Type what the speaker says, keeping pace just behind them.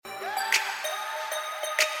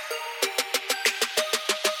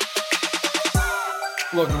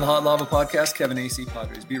Welcome to the Hot Lava Podcast. Kevin Acee,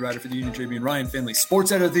 Padres beat writer for the Union Tribune. Ryan Finley,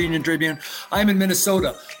 sports editor of the Union Tribune. I'm in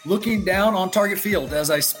Minnesota, looking down on Target Field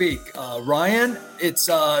as I speak. Ryan, it's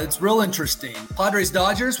real interesting. Padres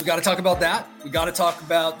Dodgers. We got to talk about that. We got to talk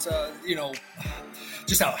about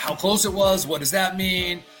just how close it was. What does that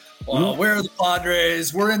mean? Where are the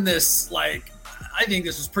Padres? We're in this I think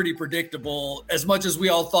this was pretty predictable. As much as we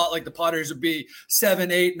all thought the Padres would be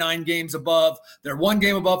 7, 8, 9 games above, they're one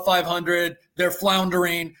game above 500. They're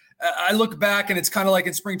floundering. I look back and it's kind of like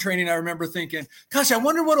in spring training. I remember thinking, gosh, I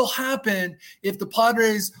wonder what'll happen if the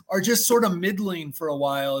Padres are just sort of middling for a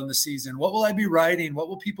while in the season. What will I be writing? What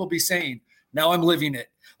will people be saying? Now I'm living it.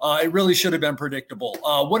 It really should have been predictable.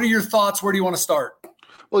 What are your thoughts? Where do you want to start?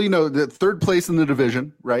 Well, the third place in the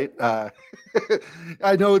division, right?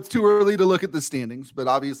 I know it's too early to look at the standings, but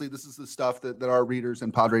obviously this is the stuff that our readers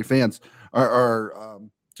and Padre fans are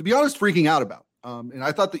to be honest, freaking out about. And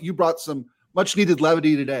I thought that you brought some much needed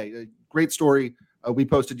levity today. A great story we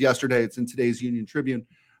posted yesterday. It's in today's Union Tribune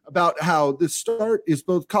about how this start is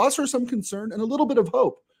both cause for some concern and a little bit of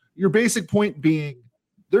hope. Your basic point being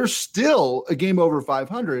there's still a game over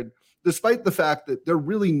 500, despite the fact that they're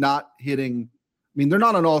really not hitting. I mean, they're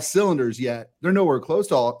not on all cylinders yet. They're nowhere close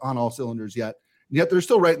to on all cylinders yet. And yet they're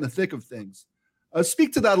still right in the thick of things.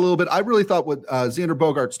 Speak to that a little bit. I really thought what Xander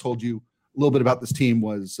Bogaerts told you a little bit about this team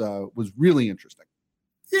was really interesting.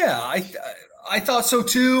 Yeah, I thought so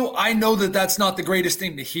too. I know that that's not the greatest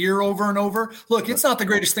thing to hear over and over. Look, it's not the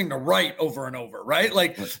greatest thing to write over and over, right?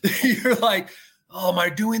 You're like, oh, am I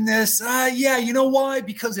doing this? Yeah, you know why?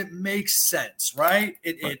 Because it makes sense, right?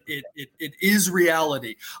 It is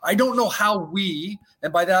reality. I don't know how we,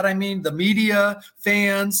 and by that I mean the media,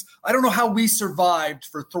 fans, I don't know how we survived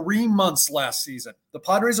for 3 months last season. The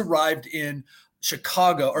Padres arrived in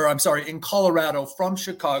Colorado from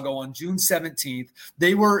Chicago on June 17th.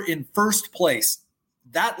 They were in first place.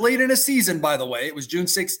 That late in a season, by the way, it was June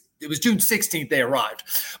 6th. It was June 16th they arrived,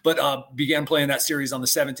 but began playing that series on the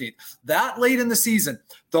 17th. That late in the season,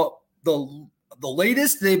 the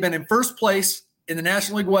latest they've been in first place in the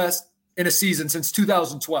National League West in a season since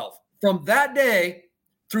 2012. From that day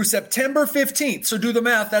through September 15th, so do the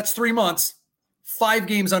math, that's 3 months, 5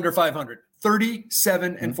 games under 500,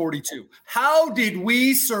 37 and 42. How did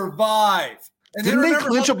we survive? And didn't they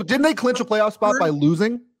clinch a playoff spot by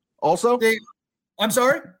losing also? I'm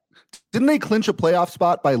sorry? Didn't they clinch a playoff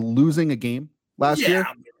spot by losing a game last year?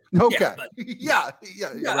 Okay. Yeah.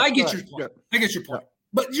 I get your point. Yeah. I get your point.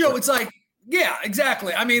 But, it's yeah,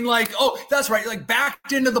 exactly. I mean, that's right.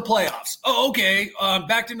 Backed into the playoffs. Oh, okay.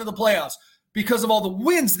 Backed into the playoffs because of all the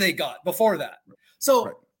wins they got before that.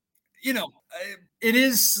 So, it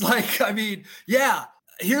is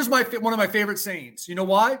here's one of my favorite sayings. You know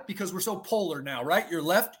why? Because we're so polar now, right? You're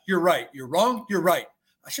left, you're right. You're wrong, you're right.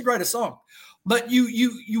 I should write a song. But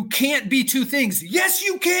you can't be two things. Yes,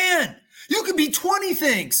 you can. You can be 20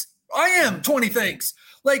 things. I am 20 things.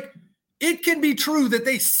 It can be true that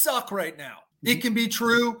they suck right now. It can be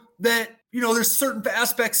true that, there's certain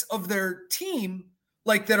aspects of their team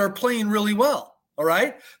that are playing really well. All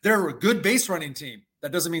right. They're a good base running team.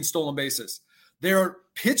 That doesn't mean stolen bases. They're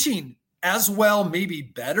pitching as well, maybe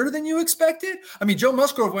better than you expected. I mean, Joe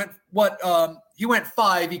Musgrove he went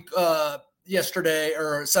 5 yesterday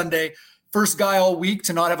or Sunday. First guy all week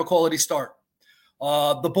to not have a quality start.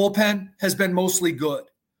 The bullpen has been mostly good.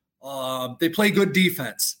 They play good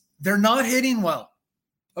defense. They're not hitting well.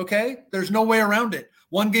 Okay? There's no way around it.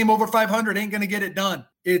 1 game over 500 ain't going to get it done.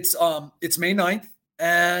 It's May 9th,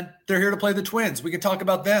 and they're here to play the Twins. We can talk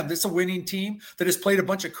about them. This is a winning team that has played a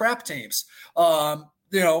bunch of crap teams. We'll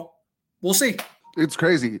see. It's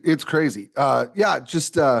crazy.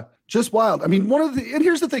 Just wild. I mean, and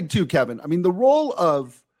here's the thing too, Kevin. I mean, the role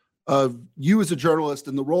of you as a journalist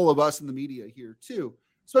and the role of us in the media here too,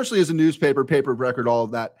 especially as a newspaper, paper of record, all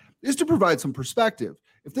of that, is to provide some perspective.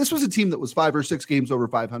 If this was a team that was 5 or 6 games over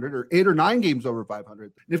 500 or 8 or 9 games over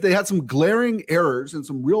 500, and if they had some glaring errors and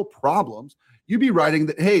some real problems, you'd be writing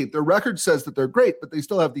that, hey, their record says that they're great, but they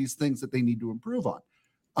still have these things that they need to improve on.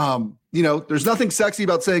 There's nothing sexy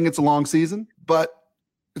about saying it's a long season, but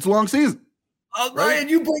it's a long season. Right? Ryan,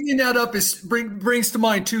 you bringing that up brings to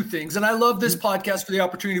mind 2 things. And I love this podcast for the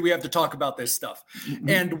opportunity we have to talk about this stuff. Mm-hmm.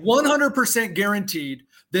 And 100% guaranteed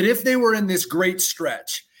that if they were in this great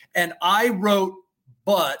stretch and I wrote,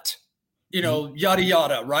 but, yada,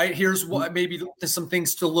 yada, right? Here's what maybe some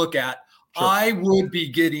things to look at. Sure. I would be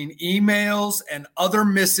getting emails and other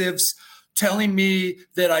missives telling me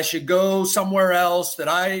that I should go somewhere else, that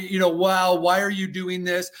wow, why are you doing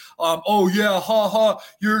this? Oh yeah, ha ha,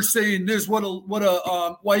 you're saying this,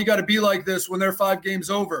 why you got to be like this when they're 5 games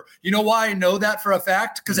over? You know why I know that for a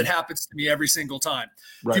fact? Because it happens to me every single time.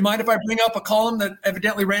 Right. Do you mind if I bring up a column that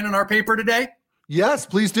evidently ran in our paper today? Yes,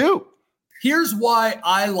 please do. Here's why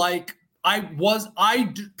I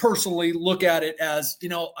personally look at it as,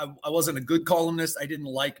 I wasn't a good columnist. I didn't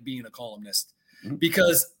like being a columnist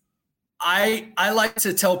because I like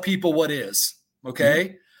to tell people what is, okay?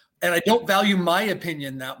 Mm-hmm. And I don't value my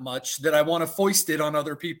opinion that much that I want to foist it on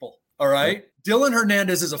other people, all right? Mm-hmm. Dylan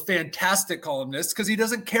Hernandez is a fantastic columnist because he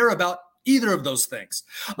doesn't care about either of those things.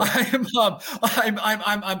 Right. I'm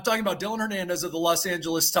talking about Dylan Hernandez of the Los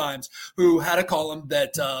Angeles Times, who had a column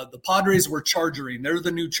that the Padres were chargering. They're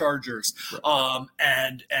the new Chargers. Right.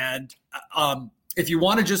 If you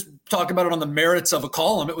want to just talk about it on the merits of a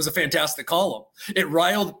column, it was a fantastic column. It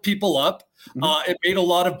riled people up. Mm-hmm. It made a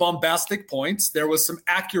lot of bombastic points. There was some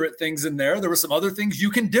accurate things in there. There were some other things you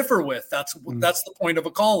can differ with. That's the point of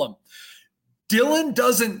a column. Dylan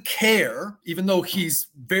doesn't care, even though he's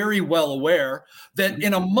very well aware that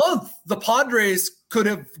in a month, the Padres could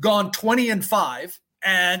have gone 20-5,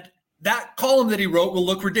 and that column that he wrote will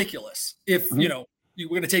look ridiculous if, you were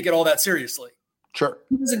going to take it all that seriously. Sure.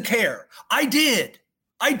 He doesn't care. I did.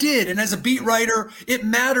 And as a beat writer, it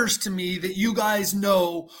matters to me that you guys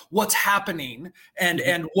know what's happening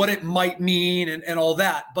and what it might mean and all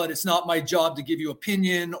that. But it's not my job to give you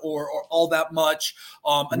opinion or all that much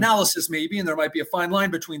analysis, maybe. And there might be a fine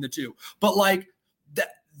line between the two. But like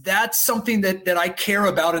that's something that I care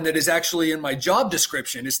about and that is actually in my job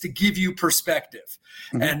description, is to give you perspective.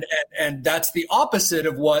 Mm-hmm. And that's the opposite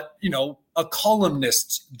of what, a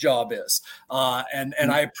columnist's job is. And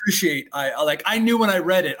I appreciate, I knew when I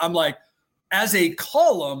read it, I'm like, as a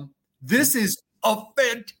column, this is a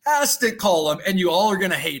fantastic column and you all are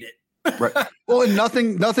going to hate it. Right. Well, and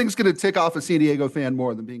nothing's going to tick off a San Diego fan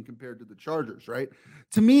more than being compared to the Chargers, right?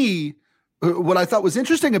 To me, what I thought was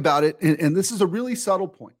interesting about it, and this is a really subtle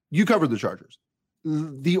point. You covered the Chargers.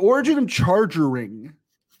 The origin of chargering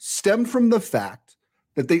stemmed from the fact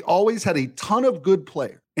that they always had a ton of good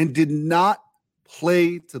players and did not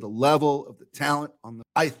play to the level of the talent on the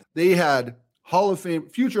ice. They had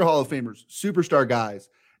future Hall of Famers, superstar guys,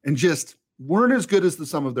 and just weren't as good as the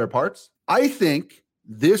sum of their parts. I think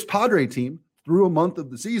this Padre team, through a month of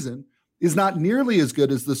the season, is not nearly as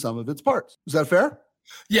good as the sum of its parts. Is that fair?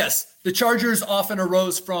 Yes. The Chargers often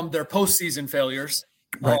arose from their postseason failures,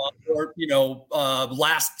 right.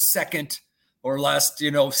 Last second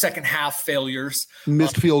half failures.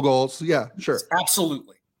 Missed field goals. Yeah, sure.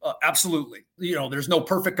 Absolutely. Absolutely. There's no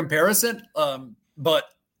perfect comparison, but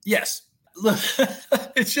yes,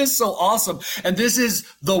 it's just so awesome. And this is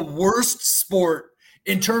the worst sport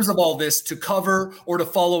in terms of all this to cover or to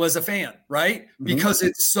follow as a fan, right? Mm-hmm. Because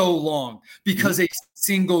it's so long, because a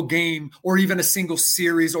single game or even a single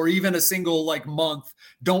series or even a single month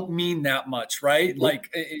don't mean that much, right?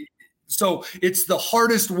 Mm-hmm. So it's the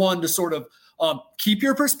hardest one to sort of keep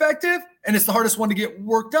your perspective, and it's the hardest one to get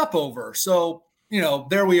worked up over. So,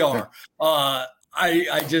 there we are. I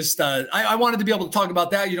wanted to be able to talk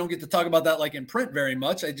about that. You don't get to talk about that in print very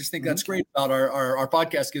much. I just think that's great about our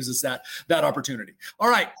podcast, gives us that opportunity. All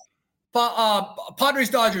right. Padres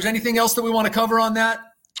Dodgers, anything else that we want to cover on that?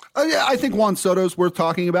 Yeah, I think Juan Soto's worth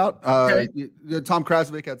talking about. Okay. Tom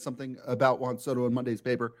Krasovic had something about Juan Soto in Monday's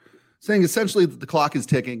paper, saying essentially that the clock is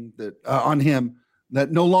ticking on him,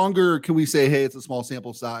 that no longer can we say, hey, it's a small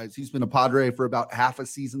sample size. He's been a Padre for about half a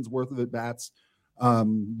season's worth of at-bats.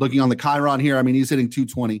 Looking on the Chiron here, I mean, he's hitting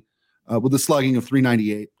 220 with a slugging of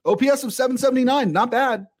 398. OPS of 779, not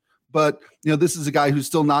bad. But, this is a guy who's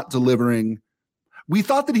still not delivering. We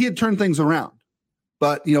thought that he had turned things around.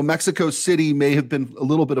 But, Mexico City may have been a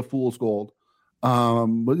little bit of fool's gold.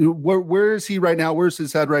 Where is he right now? Where's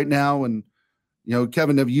his head right now? And,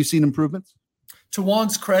 Kevin, have you seen improvements? To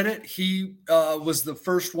Juan's credit, he was the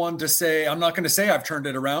first one to say, I'm not going to say I've turned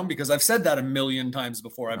it around because I've said that a million times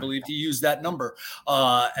before. I believe he used that number.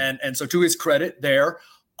 And so to his credit there,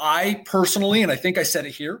 I personally, and I think I said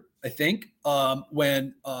it here,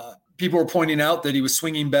 when people were pointing out that he was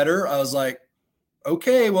swinging better, I was like,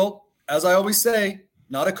 okay, well, as I always say,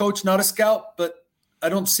 not a coach, not a scout, but I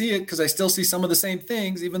don't see it because I still see some of the same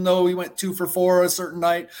things, even though we went 2 for 4 a certain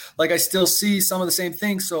night. I still see some of the same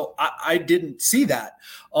things. So I didn't see that.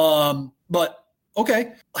 But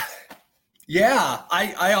okay. Yeah,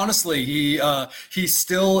 I honestly, he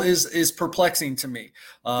still is perplexing to me.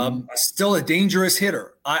 Still a dangerous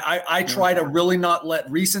hitter. I try to really not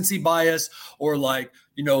let recency bias or like,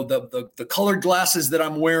 the colored glasses that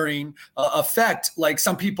I'm wearing affect, like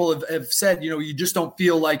some people have said, you just don't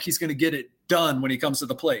feel like he's going to get it done when he comes to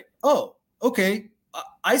the plate. Oh, okay.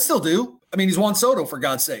 I still do. I mean, he's Juan Soto, for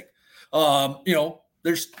God's sake.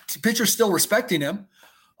 There's pitchers still respecting him.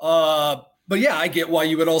 But yeah, I get why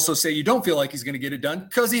you would also say you don't feel like he's going to get it done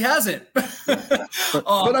because he hasn't.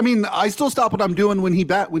 but I mean, I still stop what I'm doing when he's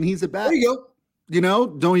at bat. There you go.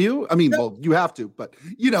 Don't you? I mean, well, you have to, but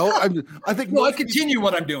I think I continue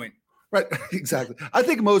what I'm doing. Right, exactly. I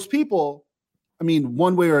think most people, I mean,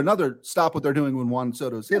 one way or another, stop what they're doing when Juan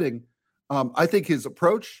Soto's hitting. I think his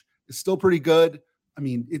approach is still pretty good. I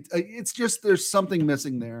mean, it's just there's something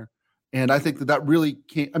missing there, and I think that really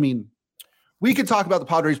can't. I mean. We could talk about the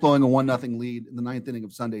Padres blowing a 1-0 lead in the 9th inning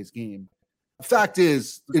of Sunday's game. The fact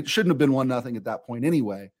is, it shouldn't have been 1-0 at that point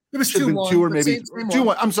anyway. It was 2-1. 2 or maybe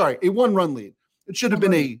 2-1. I'm sorry, a 1-run lead. It should have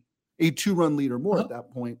been a 2-run lead or more at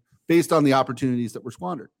that point, based on the opportunities that were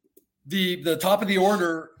squandered. The top of the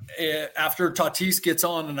order after Tatis gets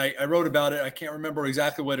on, and I wrote about it. I can't remember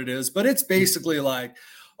exactly what it is, but it's basically like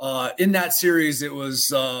in that series, it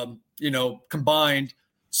was combined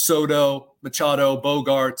Soto, Machado,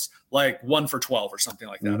 Bogarts, like 1 for 12 or something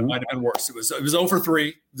like that. Mm-hmm. It might have been worse. It was 0 for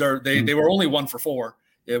 3. They were only 1 for 4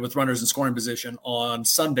 with runners in scoring position on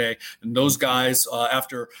Sunday. And those guys,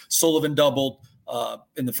 after Sullivan doubled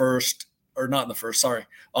in the first, or not in the first, sorry.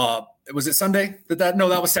 Was it Sunday? No,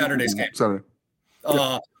 that was Saturday's game. Saturday.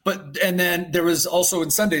 And then there was also in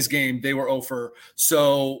Sunday's game, they were 0 for.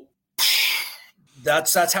 So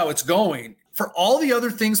that's how it's going. For all the other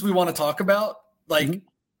things we want to talk about, like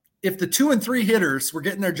if the 2 and 3 hitters were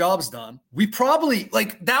getting their jobs done, we probably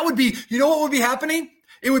that would be, what would be happening?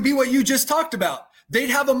 It would be what you just talked about.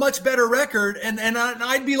 They'd have a much better record. And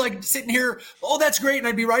I'd be like sitting here, oh, that's great. And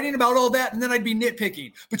I'd be writing about all that. And then I'd be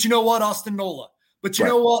nitpicking, but you know what? Austin Nola, but you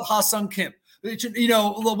know what? Ha-Sung Kim,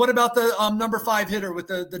 what about the number 5 hitter with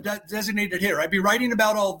the designated hitter? I'd be writing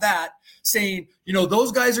about all that, saying,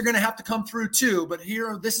 those guys are going to have to come through too. But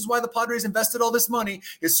this is why the Padres invested all this money,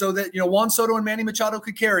 is so that, Juan Soto and Manny Machado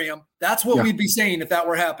could carry them. That's what we'd be saying if that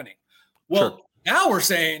were happening. Well, now we're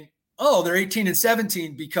saying, oh, they're 18 and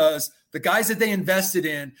 17 because the guys that they invested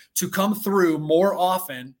in to come through more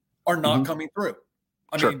often are not coming through.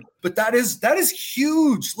 I mean, but that is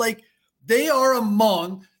huge. Like, they are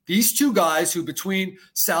among these 2 guys who, between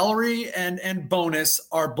salary and bonus,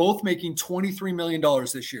 are both making $23 million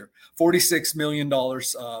this year, $46 million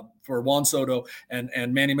for Juan Soto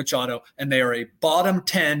and Manny Machado. And they are a bottom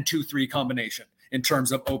 10 2-3 combination in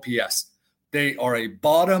terms of OPS. They are a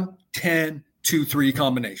bottom 10 2-3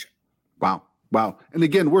 combination. Wow. And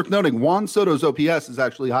again, worth noting, Juan Soto's OPS is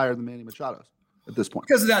actually higher than Manny Machado's at this point.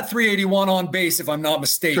 Because of that 381 on base, if I'm not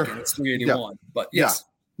mistaken. It's 381. But yes.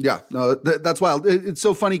 Yeah, no, that's wild. It's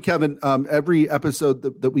so funny, Kevin. Every episode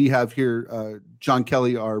that we have here, John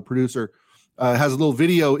Kelly, our producer, has a little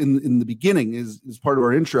video in the beginning is part of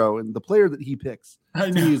our intro, and the player that he picks,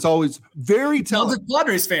 he is always very telling. John's a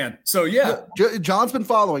Padres fan, so yeah. John's been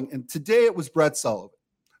following, and today it was Brett Sullivan.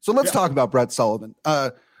 So let's talk about Brett Sullivan.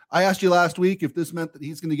 I asked you last week if this meant that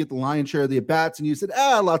he's going to get the lion's share of the at-bats, and you said,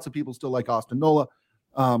 lots of people still like Austin Nola.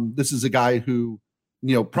 This is a guy who,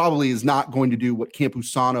 probably is not going to do what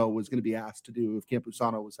Campusano was going to be asked to do if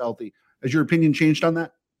Campusano was healthy. Has your opinion changed on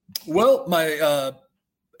that? Well,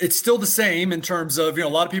 it's still the same in terms of, a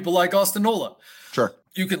lot of people like Austin Nola. Sure.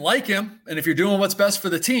 You can like him, and if you're doing what's best for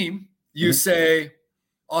the team, you say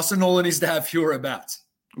Austin Nola needs to have fewer at-bats.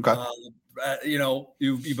 Okay.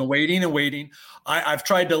 You've been waiting and waiting. I've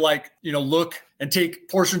tried to look and take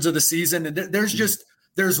portions of the season, and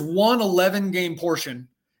there's one 11-game portion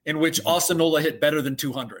in which Austin Nola hit better than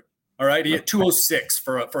 200. All right. He hit 206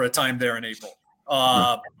 for a time there in April.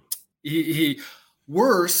 He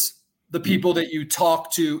worse, the people that you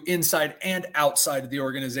talk to inside and outside of the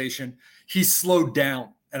organization, he's slowed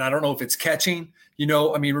down. And I don't know if it's catching,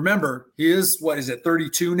 remember, he is,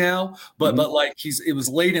 32 now, but it was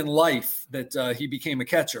late in life that he became a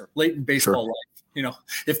catcher, late in baseball life.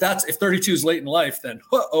 If 32 is late in life, then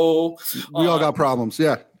we all got problems.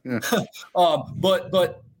 Yeah.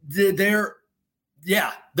 But there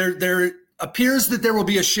appears that there will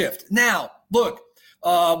be a shift. Now, look,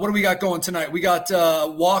 what do we got going tonight? We got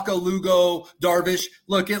Waka, Lugo, Darvish.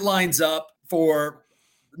 Look, it lines up for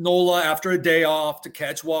Nola after a day off to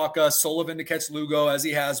catch Waka, Sullivan to catch Lugo as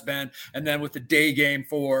he has been, and then with the day game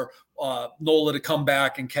for Nola to come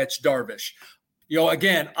back and catch Darvish.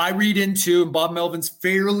 Again, I read into, and Bob Melvin's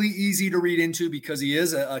fairly easy to read into because he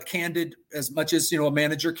is a candid as much as, a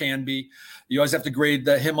manager can be. You always have to grade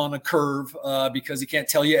him on a curve because he can't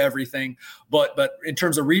tell you everything. But in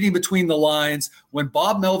terms of reading between the lines, when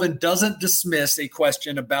Bob Melvin doesn't dismiss a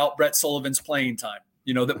question about Brett Sullivan's playing time,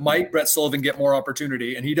 that might Brett Sullivan get more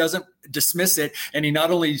opportunity, and he doesn't dismiss it. And he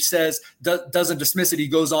not only doesn't dismiss it, he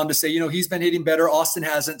goes on to say, he's been hitting better. Austin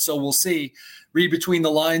hasn't. So we'll see. Read between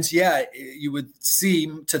the lines. Yeah, you would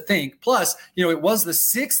seem to think. Plus, it was the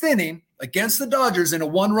 6th inning against the Dodgers in a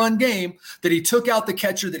 1-run game that he took out the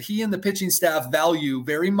catcher that he and the pitching staff value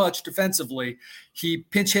very much defensively. He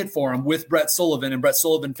pinch hit for him with Brett Sullivan, and Brett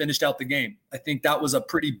Sullivan finished out the game. I think that was a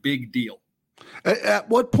pretty big deal. At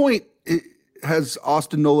what point has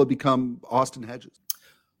Austin Nola become Austin Hedges?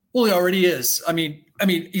 Well, he already is. I mean,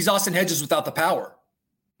 he's Austin Hedges without the power.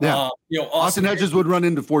 Yeah. Austin Hedges would run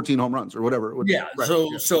into 14 home runs or whatever. Yeah. Right.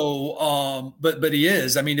 But he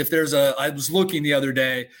is. I mean, if there's I was looking the other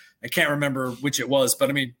day, I can't remember which it was, but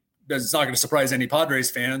I mean, it's not going to surprise any Padres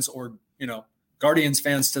fans or, Guardians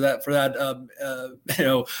fans for that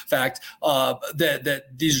fact that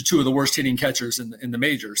these are 2 of the worst hitting catchers in the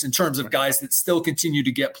majors in terms of guys that still continue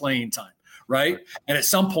to get playing time. Right. And at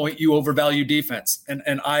some point you overvalue defense,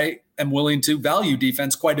 and I am willing to value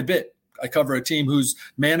defense quite a bit. I cover a team whose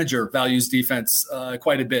manager values defense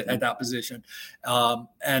quite a bit at that position.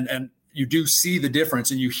 And you do see the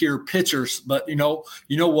difference, and you hear pitchers, but you know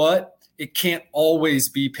what? It can't always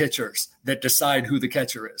be pitchers that decide who the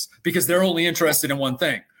catcher is because they're only interested in one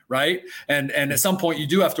thing. Right. And at some point you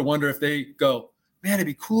do have to wonder if they go, man, it'd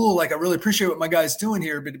be cool. Like, I really appreciate what my guy's doing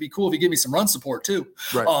here, but it'd be cool if you give me some run support too.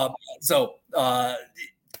 Right.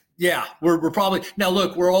 Yeah, we're probably now.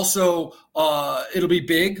 Look, we're also it'll be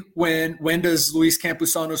big when does Luis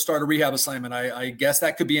Campusano start a rehab assignment? I guess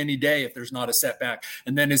that could be any day if there's not a setback.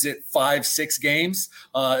 And then is it 5-6 games?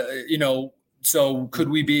 So could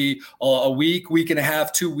we be a week and a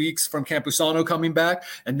half, 2 weeks from Campusano coming back?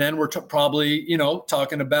 And then we're probably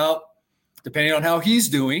talking about, depending on how he's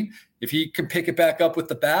doing, if he can pick it back up with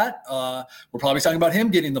the bat, we're probably talking about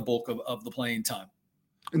him getting the bulk of the playing time.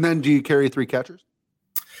 And then do you carry 3 catchers?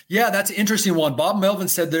 Yeah, that's an interesting one. Bob Melvin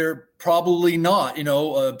said they're probably not,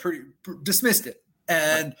 dismissed it.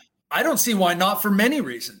 And I don't see why not for many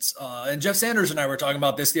reasons. And Jeff Sanders and I were talking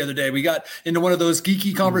about this the other day. We got into one of those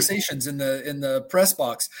geeky conversations in the press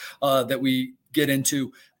box that we get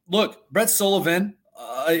into. Look, Brett Sullivan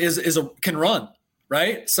can run,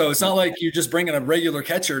 right? So it's not like you're just bringing a regular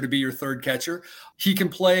catcher to be your third catcher. He can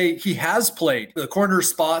play. He has played the corner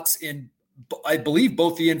spots in, I believe,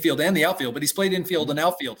 both the infield and the outfield, but he's played infield and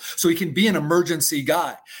outfield, so he can be an emergency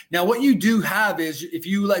guy. Now, what you do have is if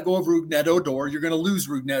you let go of Rougned Odor, you're going to lose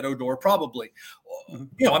Rougned Odor probably.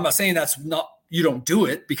 I'm not saying you don't do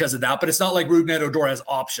it because of that, but it's not like Rougned Odor has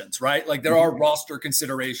options, right? Like there are roster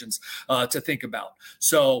considerations to think about.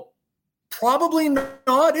 So probably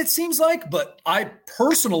not, it seems like, but I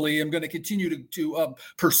personally am going to continue to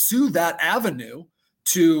pursue that avenue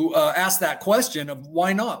to ask that question of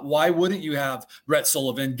why not? Why wouldn't you have Brett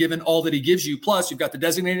Sullivan given all that he gives you? Plus, you've got the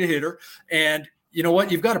designated hitter, and you know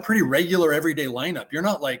what? You've got a pretty regular everyday lineup. You're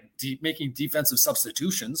not like making defensive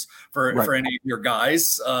substitutions for any of your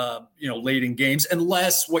guys, late in games,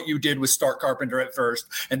 unless what you did was start Carpenter at first,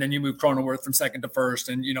 and then you move Cronenworth from second to first,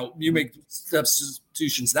 and you make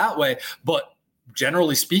substitutions that way. But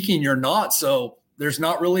generally speaking, you're not. So there's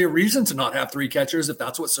not really a reason to not have 3 catchers if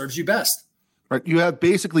that's what serves you best. Right. You have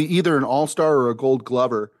basically either an all-star or a gold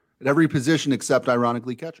glover at every position except,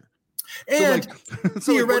 ironically, catcher. And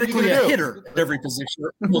theoretically a hitter at every position.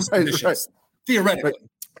 Most positions. Right. Theoretically. Right.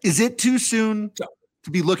 Is it too soon to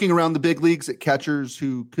be looking around the big leagues at catchers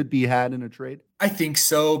who could be had in a trade? I think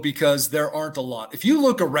so, because there aren't a lot. If you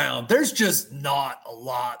look around, there's just not a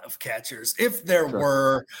lot of catchers. If there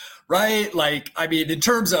were, right? Like, I mean, in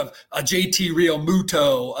terms of a JT Real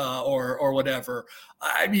Muto or whatever,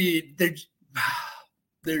 I mean,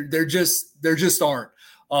 there just aren't.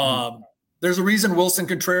 There's a reason Wilson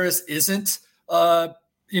Contreras isn't,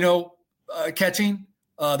 catching.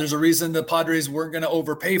 There's a reason the Padres weren't going to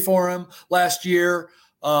overpay for him last year.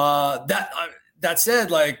 That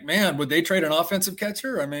said, like, man, would they trade an offensive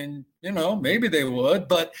catcher? I mean, maybe they would,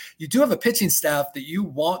 but you do have a pitching staff that you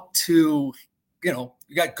want to, you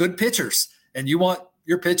got good pitchers, and you want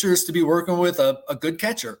your pitchers to be working with a good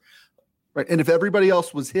catcher. Right. And if everybody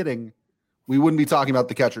else was hitting, we wouldn't be talking about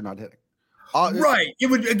the catcher not hitting. Right. It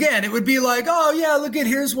would be like, oh yeah,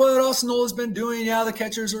 here's what Austin Nola's been doing. Yeah, the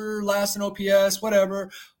catchers are last in OPS,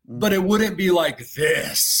 whatever. But it wouldn't be like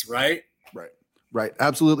this, right? Right.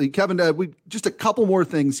 Absolutely. Kevin, we just a couple more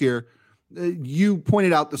things here. You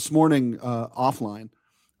pointed out this morning offline.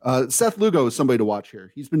 Seth Lugo is somebody to watch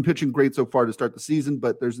here. He's been pitching great so far to start the season,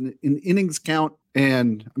 but there's an innings count.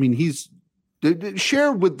 And I mean,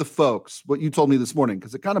 share with the folks what you told me this morning,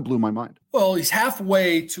 because it kind of blew my mind. Well, he's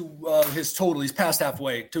halfway to his total. He's past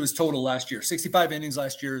halfway to his total last year. 65 innings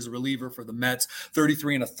last year as a reliever for the Mets.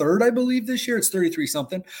 33 and a third, I believe, this year. It's 33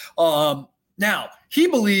 something. Now, he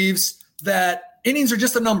believes that innings are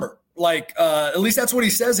just a number. Like, at least that's what he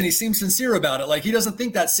says, and he seems sincere about it. Like, he doesn't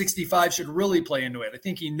think that 65 should really play into it. I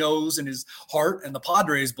think he knows in his heart, and the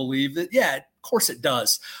Padres believe that, yeah, of course it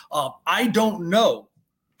does. I don't know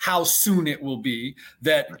how soon it will be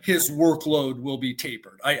that his workload will be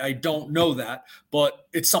tapered. I don't know that, but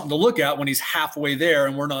it's something to look at when he's halfway there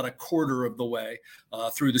and we're not a quarter of the way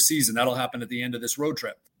through the season. That'll happen at the end of this road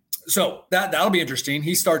trip. So that'll be interesting.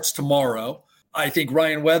 He starts tomorrow. I think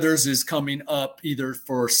Ryan Weathers is coming up either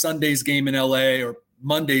for Sunday's game in LA or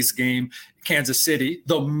Monday's game, Kansas City,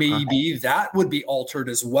 though maybe that would be altered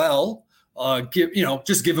as well.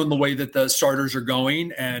 Just given the way that the starters are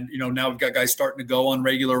going, and now we've got guys starting to go on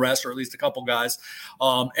regular rest, or at least a couple guys,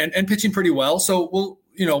 and pitching pretty well. So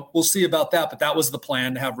we'll see about that. But that was the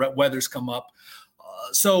plan, to have Weathers come up.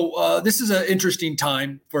 So this is an interesting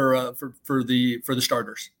time for the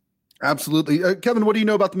starters. Absolutely, Kevin. What do you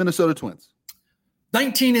know about the Minnesota Twins?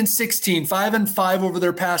 19-16, 5-5 over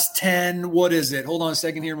their past 10. What is it? Hold on a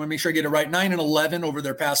second here. I want to make sure I get it right. 9-11 over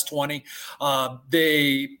their past 20.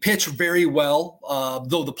 They pitch very well,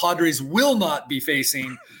 though the Padres will not be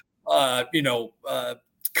facing,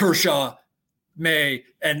 Kershaw, May,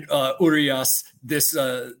 and Urias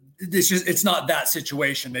it's not that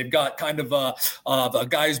situation. They've got kind of a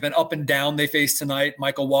guy who's been up and down they face tonight.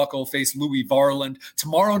 Michael Walker will face Louis Varland.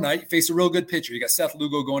 Tomorrow night, you face a real good pitcher. You got Seth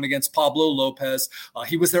Lugo going against Pablo Lopez.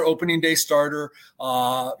 He was their opening day starter.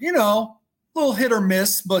 Little hit or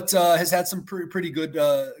miss, but has had some pretty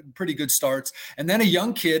good starts. And then a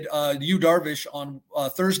young kid, Yu Darvish, on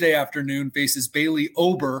Thursday afternoon faces Bailey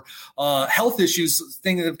Ober. Health issues,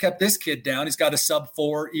 thing that have kept this kid down. He's got a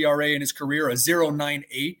sub-4 ERA in his career, a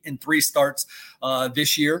 0.98 in 3 starts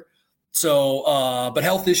this year. So, but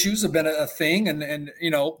health issues have been a thing. And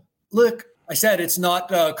look, I said it's not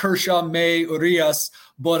Kershaw, May, Urias,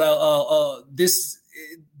 but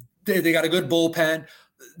they got a good bullpen.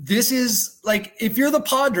 This is like, if you're the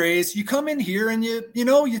Padres, you come in here and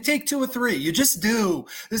you take 2 or 3. You just do.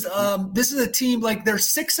 This is a team, like, they're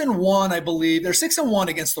 6-1, I believe. They're 6-1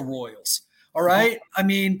 against the Royals. All right. I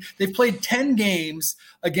mean, they've played 10 games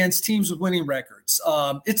against teams with winning records.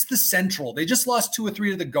 It's the Central. They just lost 2 or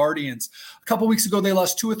 3 to the Guardians. A couple weeks ago, they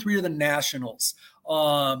lost 2 or 3 to the Nationals.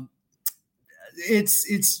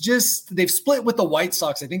 It's just, they've split with the White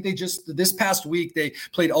Sox. I think this past week they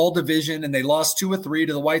played all division and they lost 2 or 3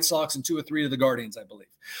 to the White Sox and 2 or 3 to the Guardians, I believe.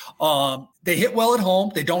 They hit well at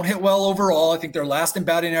home. They don't hit well overall. I think they're last in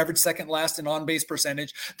batting average, second last in on-base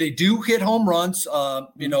percentage. They do hit home runs.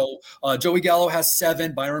 Joey Gallo has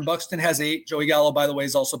 7. Byron Buxton has 8. Joey Gallo, by the way,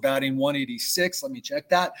 is also batting 186. Let me check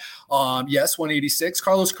that. Yes, 186.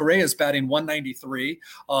 Carlos Correa is batting 193.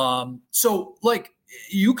 So, like,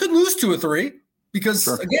 you could lose 2 or 3 because,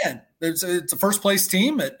 again, it's a first-place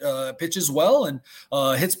team that pitches well and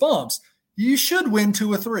hits bombs. You should win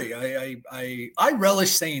 2 or 3. I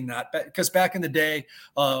relish saying that, because back in the day,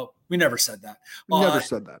 we never said that.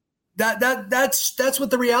 That's what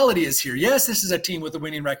the reality is here. Yes, this is a team with a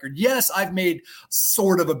winning record. Yes, I've made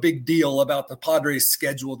sort of a big deal about the Padres'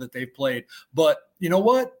 schedule that they've played. But you know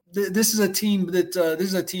what? This is a team that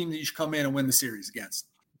you should come in and win the series against.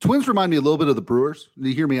 Twins remind me a little bit of the Brewers.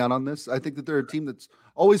 You hear me out on this? I think that they're a team that's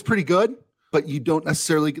always pretty good, but you don't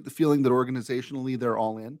necessarily get the feeling that organizationally they're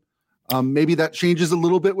all in. Maybe that changes a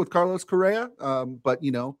little bit with Carlos Correa, but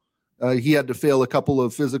he had to fail a couple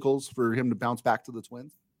of physicals for him to bounce back to the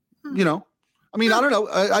Twins. I don't know.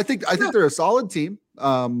 I think they're a solid team,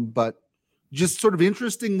 but just sort of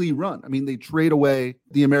interestingly run. I mean, they trade away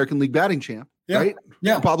the American League batting champ, right?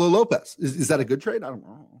 Yeah, Pablo Lopez. Is that a good trade? I don't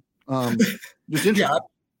know. Just interesting. Yeah.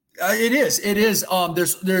 It is.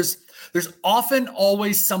 There's often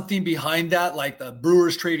always something behind that, like the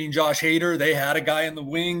Brewers trading Josh Hader. They had a guy in the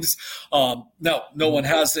wings. No one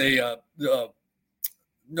has a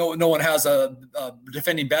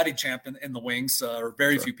defending batting champ in the wings, or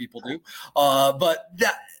very few people do. But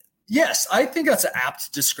that, yes, I think that's an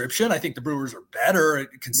apt description. I think the Brewers are better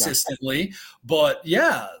consistently, but you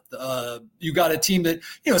got a team that,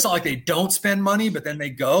 it's not like they don't spend money, but then they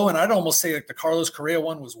go. And I'd almost say, like, the Carlos Correa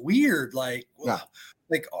one was weird. Like,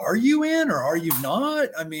 like, are you in or are you not?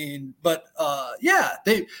 I mean, but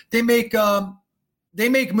they make they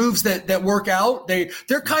make moves that work out.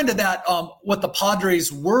 They're kind of that what the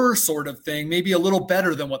Padres were sort of thing, maybe a little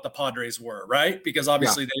better than what the Padres were, right? Because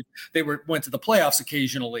obviously they went to the playoffs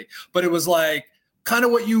occasionally, but it was like kind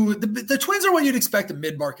of what the Twins are what you'd expect a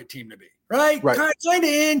mid-market team to be, right? Kind of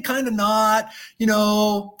in, kind of not.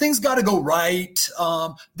 Things got to go right.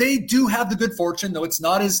 They do have the good fortune, though it's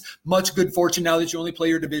not as much good fortune now that you only play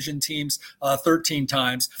your division teams 13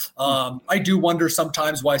 times. I do wonder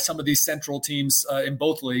sometimes why some of these central teams in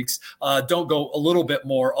both leagues don't go a little bit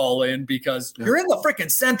more all in, because you're in the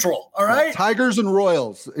freaking central, all right? Tigers and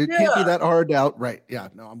Royals. It can't be that hard out. Right. Yeah,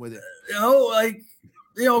 no, I'm with you.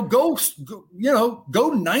 Go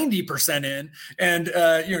 90% in, and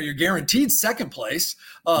you're guaranteed second place.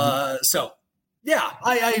 So yeah,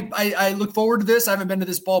 I look forward to this. I haven't been to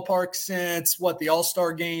this ballpark since the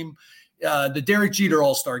All-Star game, the Derek Jeter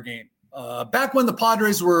All-Star game. Back when the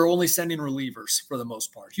Padres were only sending relievers for the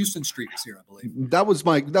most part. Houston Street was here, I believe. That was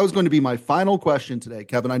going to be my final question today,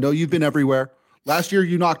 Kevin. I know you've been everywhere. Last year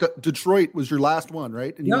you knocked Detroit was your last one,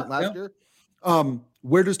 right? And you went last year.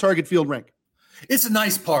 Where does Target Field rank? It's a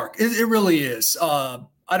nice park. It really is. I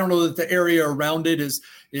don't know that the area around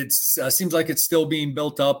it seems like it's still being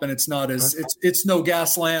built up, and it's not as it's no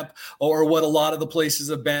gas lamp or what a lot of the places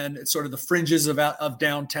have been. It's sort of the fringes of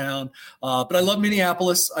downtown. But I love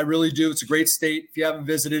Minneapolis. I really do. It's a great state. If you haven't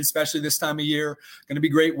visited, especially this time of year, going to be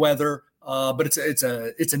great weather. But it's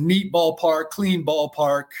a neat ballpark, clean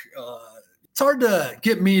ballpark. It's hard to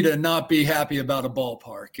get me to not be happy about a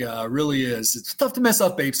ballpark. It really is. It's tough to mess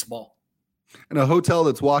up baseball. And a hotel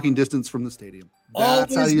that's walking distance from the stadium.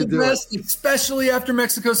 That's how you do it. Especially after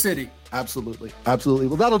Mexico City. Absolutely. Absolutely.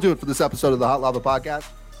 Well, that'll do it for this episode of the Hot Lava Podcast.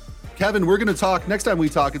 Kevin, we're going to talk. Next time we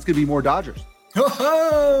talk, it's going to be more Dodgers.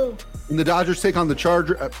 Oh! And the Dodgers take on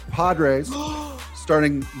the Padres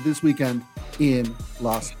starting this weekend in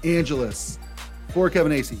Los Angeles. For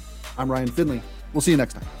Kevin Acee, I'm Ryan Finley. We'll see you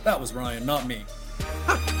next time. That was Ryan, not me.